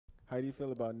How do you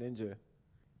feel about Ninja?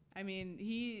 I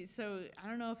mean, so I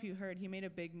don't know if you heard, he made a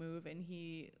big move and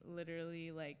he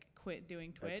literally like quit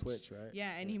doing Twitch. At Twitch, right?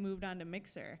 Yeah, and he moved on to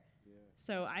Mixer. Yeah.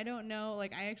 So I don't know,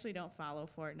 like I actually don't follow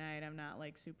Fortnite. I'm not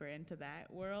like super into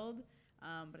that world.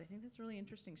 But I think that's a really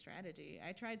interesting strategy.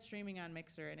 I tried streaming on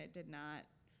Mixer and it did not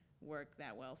work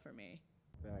that well for me.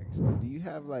 Thanks. Do you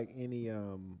have like any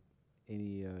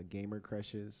gamer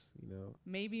crushes, you know?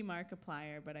 Maybe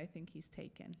Markiplier, but I think he's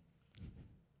taken.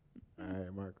 All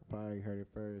right, Markiplier, you heard it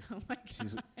first. Oh my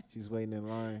God. She's waiting in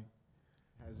line.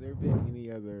 Has there been any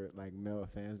other like male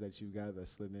fans that you got that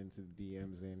slid into the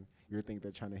DMs and you think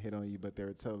they're trying to hit on you, but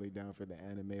they're totally down for the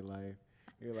anime life?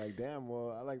 You're like, damn,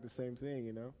 well, I like the same thing,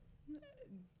 you know?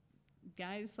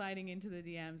 Guys sliding into the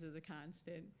DMs is a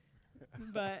constant,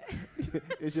 but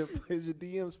is your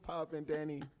DMs popping,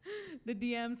 Danny? The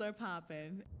DMs are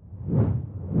popping.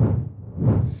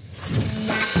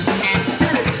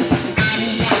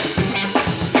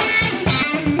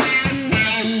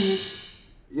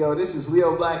 Yo, this is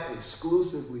Leo Black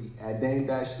exclusively at Dame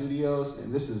Dash Studios,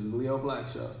 and this is Leo Black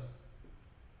Show.